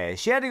long day.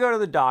 She had to go to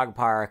the dog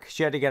park.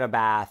 She had to get a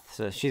bath,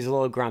 so she's a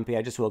little grumpy.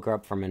 I just woke her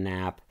up from a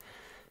nap.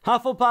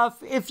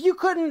 Hufflepuff, if you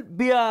couldn't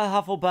be a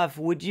Hufflepuff,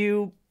 would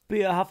you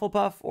be a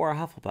Hufflepuff or a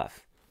Hufflepuff?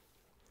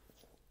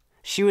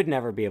 She would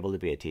never be able to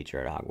be a teacher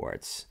at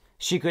Hogwarts.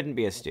 She couldn't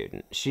be a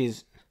student.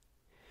 She's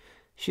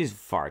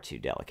far too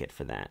delicate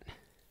for that.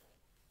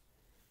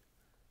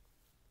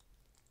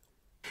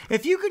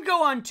 If you could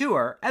go on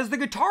tour as the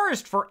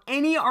guitarist for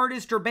any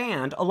artist or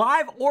band,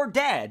 alive or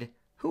dead,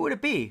 who would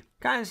it be?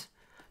 Guys,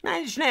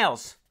 9 Inch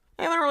Nails.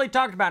 I haven't really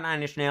talked about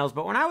 9 Inch Nails,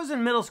 but when I was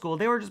in middle school,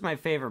 they were just my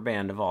favorite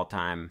band of all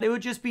time. They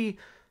would just be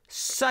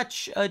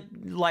such a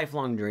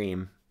lifelong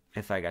dream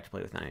if I got to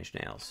play with 9 Inch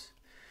Nails.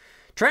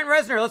 Trent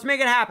Reznor, let's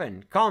make it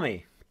happen. Call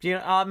me.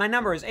 My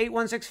number is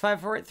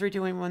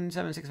 816-548-3221,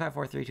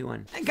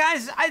 765-4321.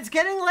 Guys, it's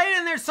getting late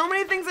and there's so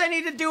many things I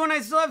need to do and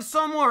I still have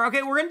some more.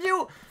 Okay, we're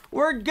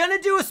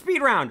gonna do a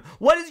speed round.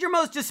 What is your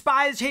most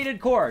despised, hated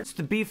chord? It's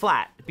the B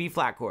flat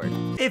chord.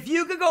 If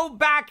you could go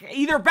back,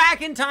 either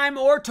back in time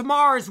or to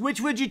Mars,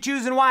 which would you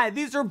choose and why?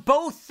 These are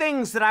both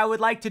things that I would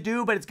like to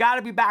do, but it's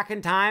gotta be back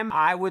in time.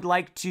 I would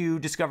like to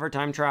discover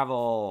time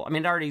travel. I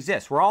mean, it already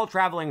exists. We're all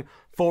traveling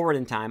forward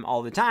in time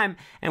all the time.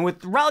 And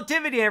with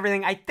relativity and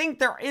everything, I think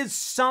there is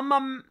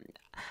some,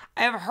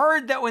 I've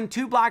heard that when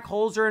 2 black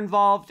holes are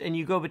involved and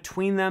you go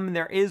between them,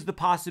 there is the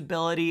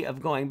possibility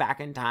of going back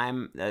in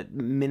time, a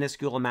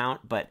minuscule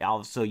amount, but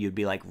also you'd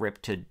be like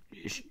ripped to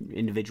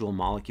individual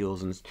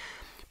molecules and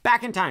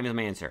back in time is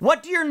my answer.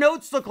 What do your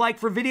notes look like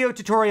for video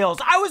tutorials?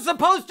 I was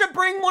supposed to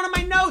bring one of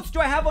my notes. Do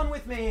I have one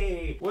with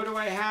me? What do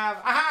I have?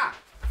 Aha,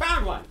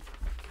 found one.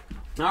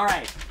 All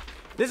right.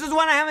 This is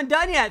one I haven't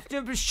done yet.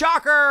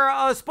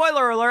 Shocker,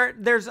 spoiler alert.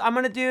 I'm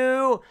gonna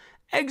do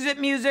exit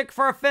music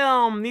for a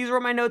film. These are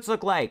what my notes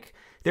look like.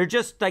 They're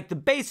just like the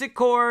basic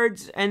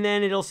chords, and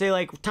then it'll say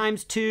like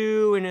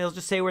 ×2, and it'll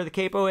just say where the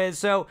capo is.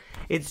 So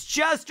it's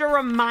just a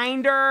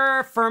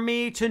reminder for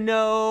me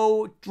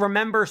to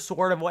remember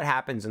sort of what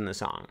happens in the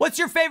song. What's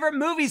your favorite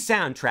movie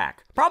soundtrack?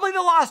 Probably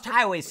the Lost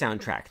Highway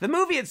soundtrack. The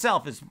movie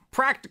itself is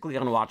practically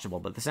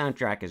unwatchable, but the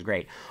soundtrack is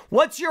great.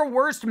 What's your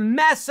worst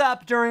mess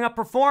up during a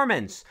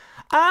performance?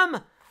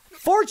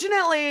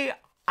 Fortunately,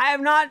 I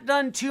have not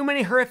done too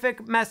many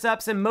horrific mess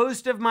ups, and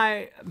most of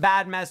my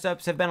bad mess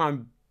ups have been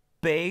on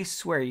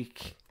bass where you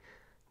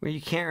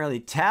can't really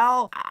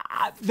tell.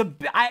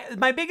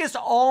 My biggest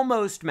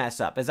almost mess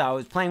up is I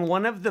was playing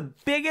one of the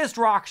biggest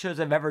rock shows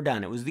I've ever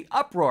done. It was the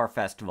Uproar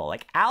Festival.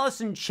 Like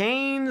Alice in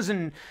Chains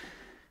and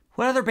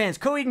what other bands?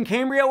 Coheed and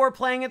Cambria were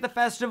playing at the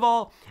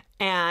festival.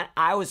 And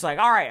I was like,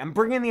 all right, I'm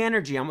bringing the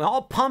energy. I'm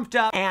all pumped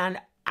up.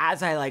 And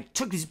as I like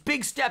took these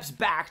big steps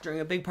back during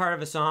a big part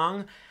of a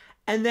song,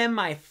 and then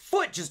my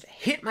foot just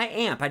hit my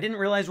amp. I didn't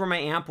realize where my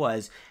amp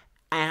was.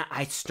 And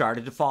I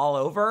started to fall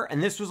over.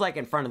 And this was like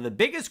in front of the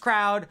biggest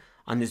crowd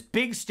on this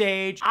big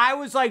stage. I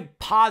was like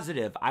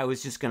positive I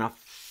was just gonna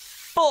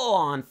full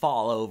on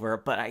fall over,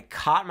 but I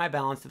caught my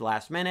balance at the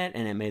last minute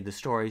and it made the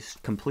story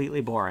completely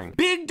boring.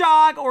 Big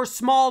dog or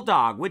small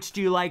dog? Which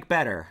do you like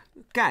better?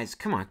 Guys,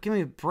 come on, give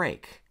me a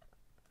break.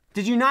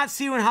 Did you not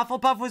see when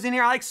Hufflepuff was in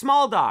here? I like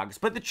small dogs,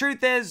 but the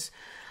truth is,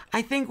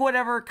 I think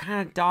whatever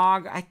kind of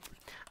dog, I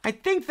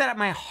think that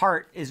my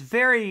heart is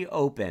very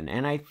open,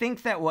 and I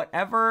think that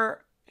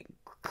whatever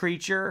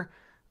creature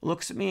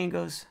looks at me and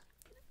goes,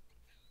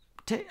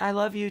 I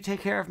love you,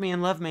 take care of me,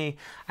 and love me,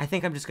 I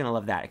think I'm just gonna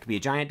love that. It could be a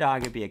giant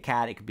dog, it could be a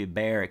cat, it could be a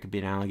bear, it could be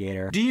an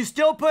alligator. Do you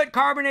still put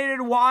carbonated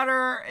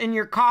water in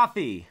your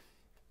coffee?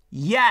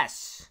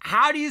 Yes.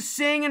 How do you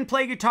sing and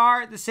play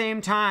guitar at the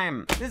same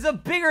time? This is a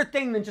bigger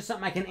thing than just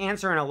something I can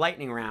answer in a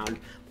lightning round.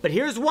 But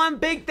here's one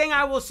big thing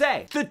I will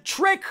say. The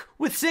trick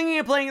with singing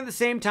and playing at the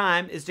same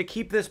time is to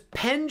keep this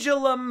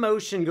pendulum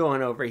motion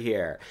going over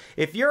here.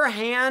 If your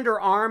hand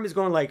or arm is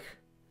going like,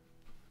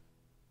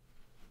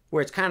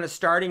 where it's kind of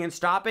starting and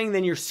stopping,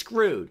 then you're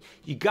screwed.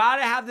 You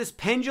gotta have this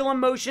pendulum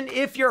motion.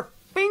 If you're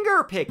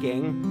finger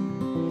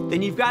picking,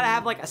 then you've gotta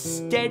have like a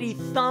steady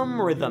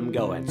thumb rhythm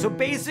going. So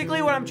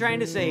basically what I'm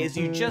trying to say is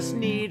you just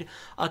need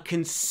a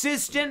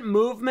consistent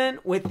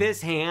movement with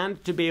this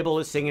hand to be able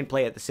to sing and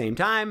play at the same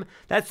time.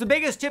 That's the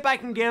biggest tip I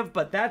can give,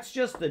 but that's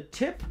just the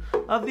tip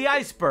of the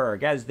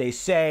iceberg, as they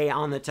say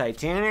on the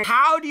Titanic.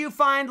 How do you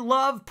find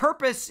love,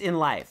 purpose in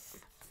life?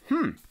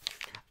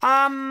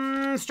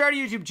 Start a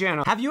YouTube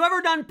channel. Have you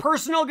ever done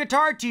personal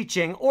guitar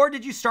teaching, or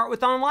did you start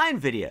with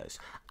online videos?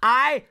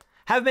 I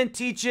have been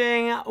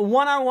teaching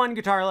one-on-one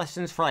guitar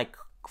lessons for like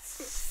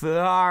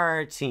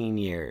 14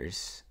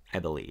 years, I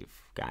believe,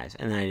 guys.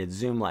 And then I did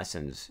Zoom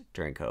lessons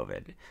during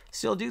COVID.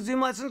 Still do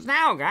Zoom lessons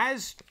now,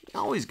 guys. You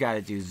always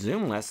gotta do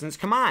Zoom lessons,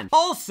 come on.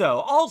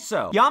 Also,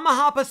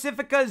 Yamaha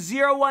Pacifica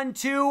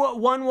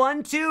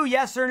 012112,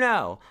 yes or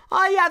no?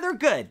 Oh yeah, they're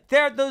good.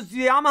 The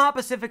Yamaha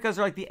Pacificas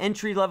are like the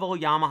entry-level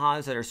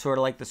Yamahas that are sort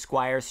of like the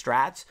Squire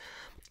Strats.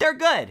 They're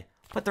good,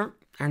 but they're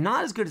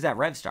not as good as that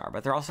Revstar,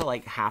 but they're also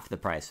like half the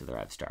price of the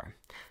Revstar.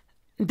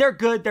 They're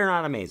good, they're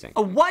not amazing.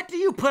 What do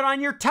you put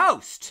on your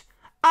toast?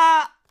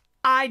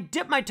 I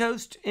dip my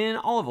toast in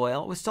olive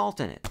oil with salt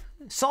in it.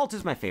 Salt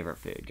is my favorite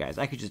food, guys.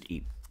 I could just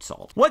eat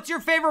salt. What's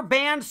your favorite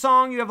band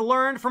song you have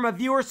learned from a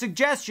viewer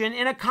suggestion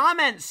in a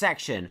comment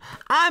section?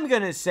 I'm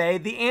gonna say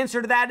the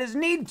answer to that is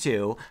Need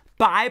To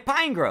by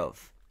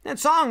Pinegrove. That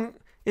song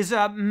is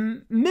a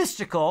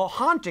mystical,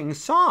 haunting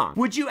song.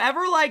 Would you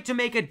ever like to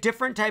make a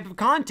different type of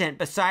content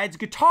besides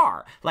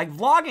guitar, like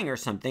vlogging or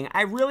something?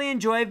 I really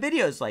enjoy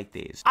videos like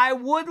these. I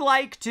would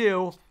like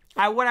to.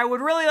 What I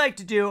would really like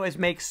to do is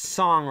make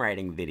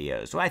songwriting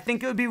videos. So I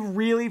think it would be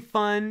really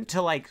fun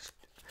to like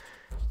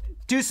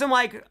do some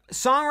like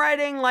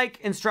songwriting, like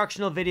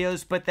instructional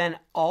videos, but then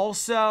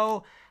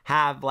also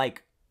have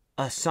like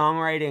a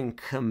songwriting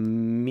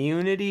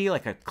community,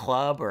 like a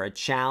club or a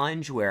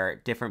challenge where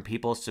different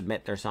people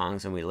submit their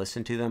songs and we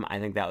listen to them. I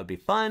think that would be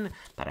fun,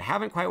 but I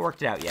haven't quite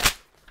worked it out yet.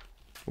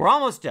 We're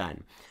almost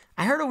done.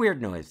 I heard a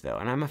weird noise though,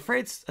 and I'm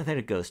afraid that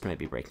a ghost might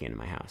be breaking into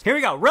my house. Here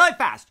we go, really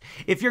fast.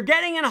 If you're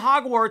getting in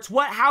Hogwarts,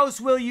 what house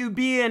will you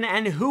be in,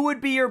 and who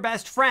would be your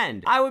best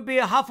friend? I would be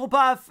a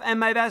Hufflepuff, and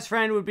my best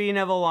friend would be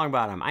Neville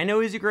Longbottom. I know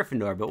he's a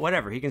Gryffindor, but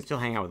whatever, he can still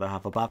hang out with a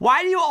Hufflepuff.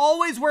 Why do you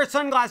always wear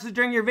sunglasses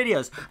during your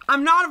videos?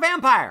 I'm not a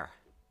vampire.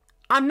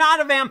 I'm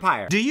not a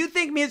vampire. Do you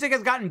think music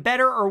has gotten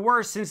better or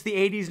worse since the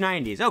 80s,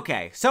 90s?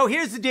 Okay, so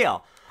here's the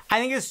deal. I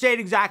think it's stayed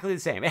exactly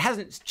the same. It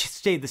hasn't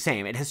stayed the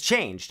same, it has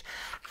changed.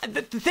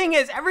 The thing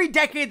is, every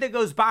decade that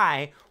goes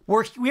by,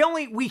 we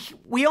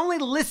only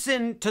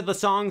listen to the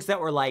songs that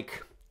were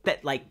like,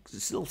 it's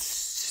staying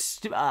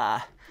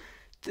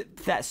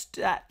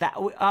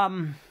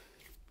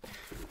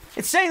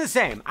the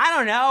same. I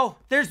don't know.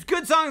 There's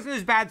good songs and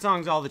there's bad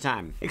songs all the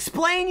time.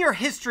 Explain your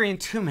history in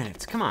 2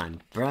 minutes. Come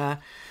on, bruh.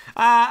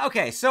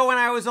 Okay, so when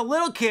I was a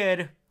little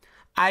kid,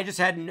 I just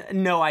had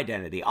no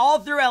identity. All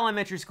through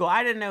elementary school,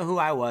 I didn't know who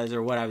I was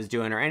or what I was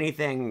doing or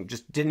anything.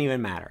 Just didn't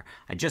even matter.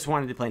 I just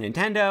wanted to play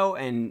Nintendo,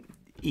 and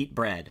eat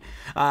bread.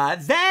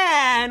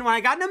 Then when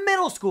I got into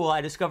middle school,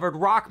 I discovered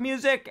rock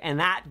music, and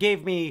that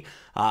gave me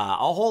a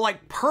whole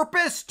like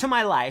purpose to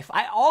my life.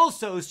 I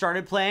also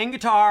started playing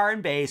guitar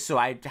and bass, so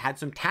I had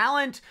some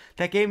talent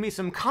that gave me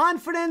some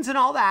confidence and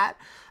all that.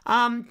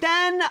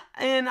 Then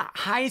in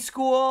high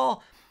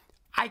school,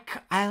 I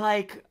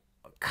like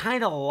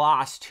kind of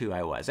lost who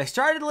I was. I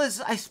started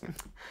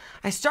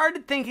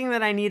thinking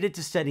that I needed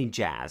to study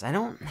jazz. I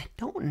don't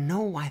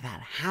know why that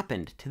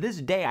happened. To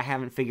this day, I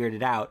haven't figured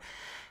it out.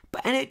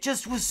 And it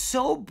just was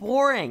so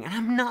boring. And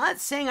I'm not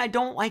saying I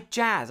don't like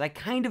jazz. I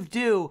kind of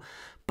do.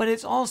 But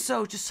it's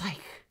also just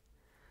like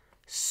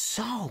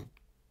so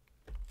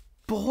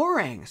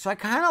boring. So I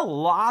kind of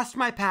lost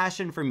my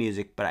passion for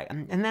music.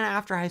 And then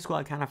after high school,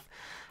 I kind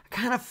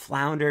of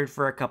floundered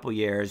for a couple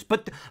years.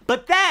 But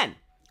then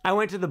I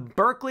went to the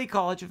Berklee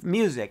College of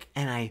Music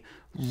and I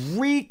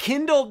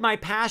rekindled my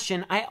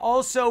passion. I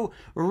also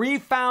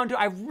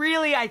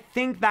I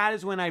think that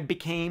is when I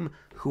became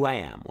who I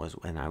am, was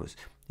when I was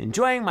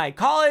enjoying my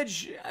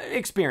college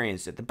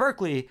experience at the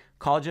Berklee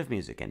College of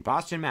Music in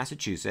Boston,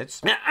 Massachusetts.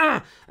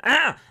 After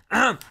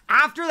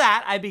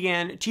that, I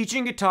began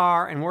teaching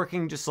guitar and worked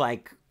at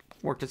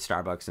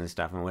Starbucks and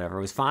stuff and whatever.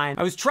 It was fine.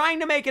 I was trying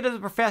to make it as a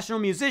professional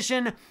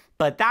musician,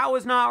 but that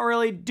was not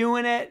really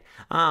doing it.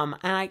 And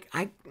I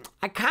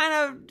kind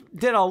of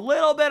did a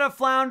little bit of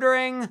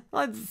floundering,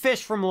 like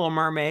Fish from Little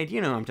Mermaid,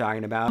 you know what I'm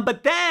talking about.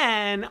 But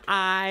then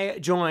I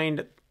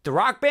joined the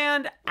rock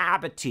band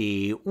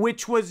Apathy,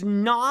 which was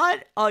not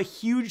a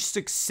huge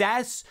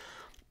success,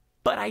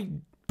 but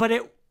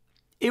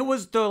it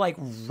was the like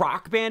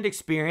rock band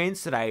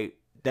experience that I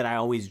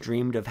always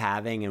dreamed of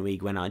having. And we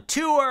went on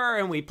tour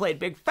and we played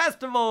big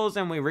festivals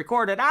and we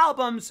recorded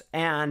albums,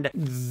 and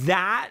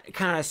that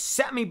kind of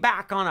set me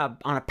back on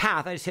a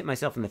path. I just hit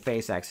myself in the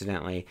face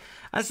accidentally.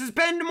 This has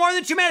been more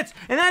than 2 minutes,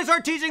 and then I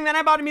started teaching, then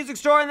I bought a music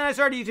store, and then I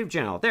started a YouTube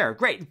channel. There,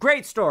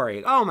 great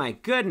story. Oh my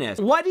goodness.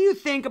 What do you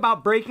think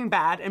about Breaking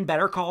Bad and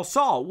Better Call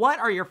Saul? What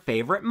are your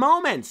favorite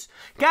moments?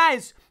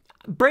 Guys,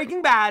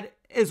 Breaking Bad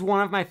is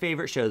one of my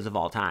favorite shows of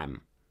all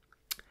time.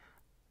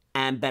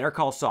 And Better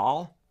Call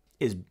Saul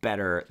is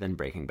better than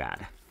Breaking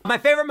Bad. My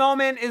favorite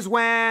moment is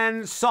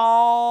when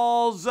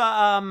Saul's,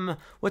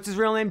 what's his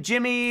real name?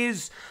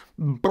 Jimmy's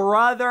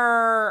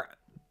brother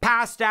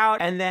passed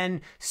out, and then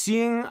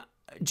seeing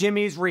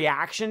Jimmy's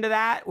reaction to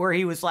that, where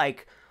he was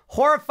like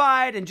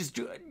horrified and just,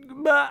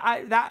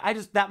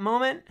 that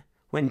moment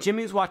when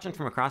Jimmy was watching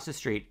from across the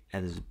street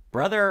and his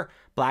brother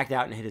blacked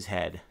out and hit his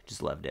head.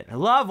 Just loved it. I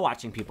love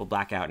watching people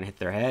black out and hit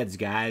their heads,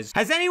 guys.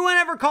 Has anyone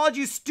ever called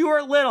you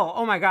Stuart Little?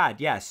 Oh my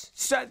God, yes.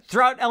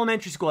 Throughout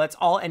elementary school, that's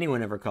all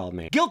anyone ever called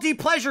me. Guilty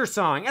pleasure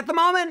song. At the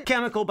moment,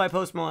 Chemical by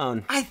Post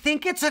Malone. I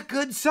think it's a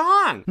good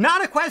song.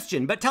 Not a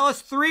question, but tell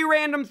us 3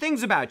 random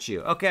things about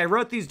you. Okay, I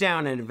wrote these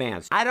down in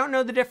advance. I don't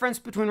know the difference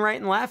between right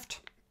and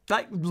left.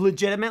 Like,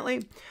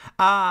 legitimately.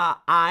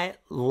 I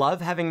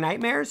love having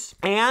nightmares,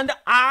 and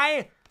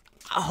I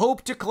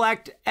hope to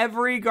collect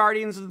every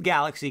Guardians of the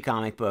Galaxy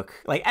comic book.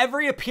 Like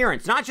every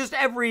appearance, not just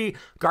every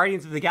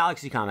Guardians of the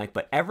Galaxy comic,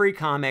 but every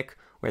comic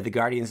where the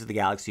Guardians of the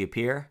Galaxy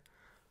appear.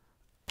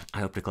 I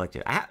hope to collect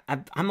it.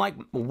 I'm like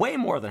way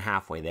more than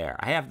halfway there.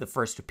 I have the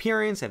first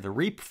appearance. I have the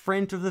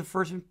reprint of the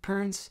first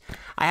appearance.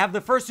 I have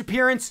the first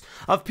appearance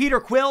of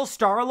Peter Quill,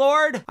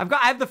 Star-Lord.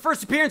 I have the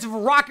first appearance of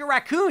Rocket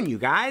Raccoon, you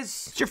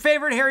guys. What's your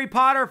favorite Harry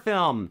Potter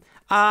film?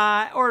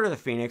 Order of the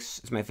Phoenix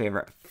is my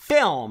favorite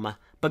film,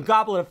 but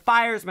Goblet of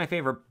Fire is my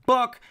favorite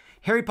book.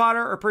 Harry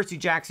Potter or Percy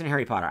Jackson?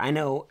 Harry Potter. I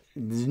know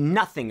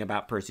nothing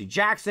about Percy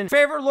Jackson.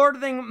 Favorite Lord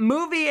of the Rings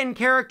movie and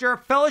character?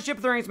 Fellowship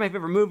of the Ring is my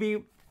favorite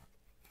movie.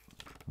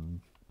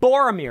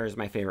 Boromir is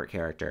my favorite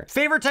character.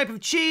 Favorite type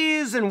of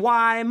cheese and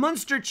why?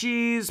 Munster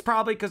cheese,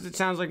 probably because it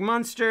sounds like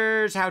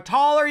Munsters. How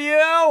tall are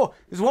you?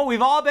 This is what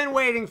we've all been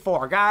waiting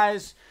for,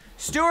 guys.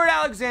 Stuart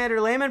Alexander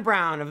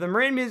Lehman-brown of the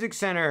Marin Music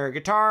Center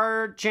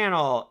guitar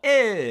channel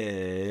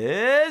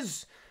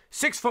is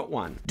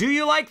 6'1". Do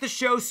you like the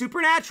show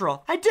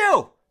Supernatural? I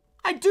do.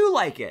 I do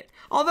like it.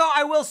 Although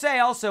I will say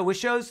also with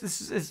shows,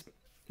 this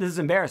is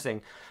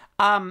embarrassing.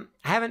 I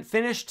haven't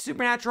finished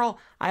Supernatural.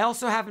 I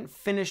also haven't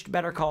finished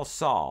Better Call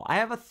Saul. I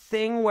have a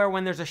thing where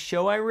when there's a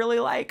show I really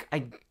like,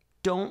 I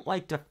don't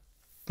like to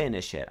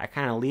finish it. I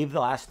kind of leave the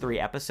last 3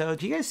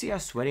 episodes. Do you guys see how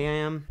sweaty I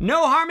am?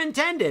 No harm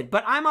intended,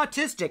 but I'm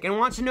autistic and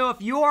want to know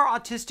if you are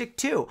autistic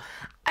too.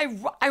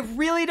 I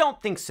really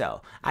don't think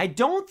so. I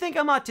don't think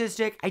I'm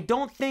autistic. I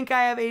don't think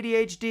I have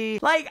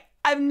ADHD. Like,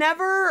 I've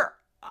never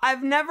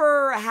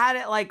had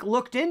it like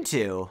looked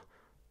into.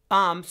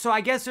 So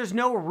I guess there's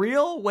no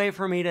real way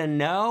for me to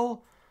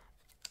know,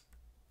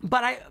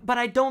 but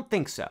I don't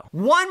think so.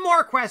 One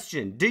more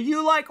question. Do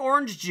you like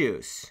orange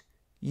juice?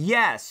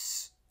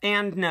 Yes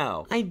and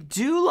no. I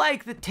do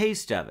like the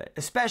taste of it,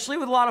 especially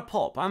with a lot of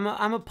pulp. I'm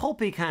a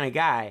pulpy kind of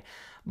guy,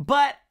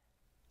 but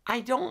I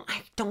don't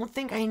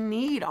think I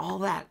need all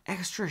that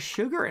extra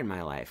sugar in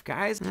my life,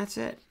 guys. And that's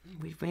it.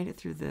 We've made it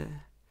through the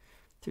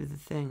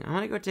thing. I'm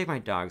gonna go take my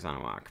dogs on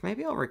a walk.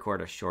 Maybe I'll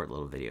record a short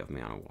little video of me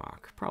on a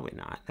walk. Probably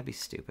not. That'd be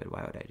stupid.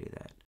 Why would I do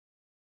that?